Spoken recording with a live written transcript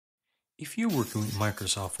If you're working with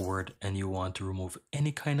Microsoft Word and you want to remove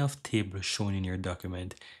any kind of table shown in your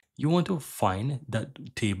document, you want to find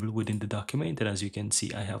that table within the document. And as you can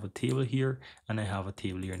see, I have a table here and I have a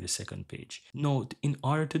table here in the second page. Note, in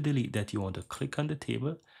order to delete that, you want to click on the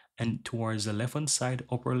table, and towards the left hand side,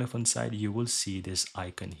 upper left hand side, you will see this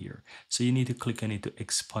icon here. So you need to click on it to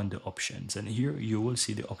expand the options. And here you will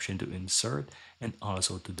see the option to insert and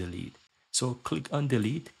also to delete. So click on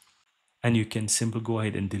delete, and you can simply go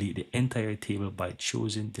ahead and delete the entire table by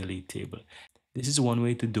choosing delete table. This is one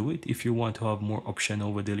way to do it if you want to have more option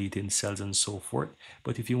over deleting cells and so forth.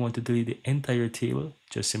 But if you want to delete the entire table,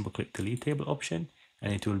 just simply click delete table option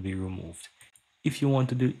and it will be removed. If you want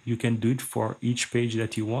to do, you can do it for each page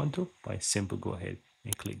that you want to by simply go ahead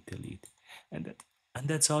and click delete. And, that, and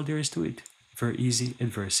that's all there is to it. Very easy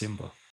and very simple.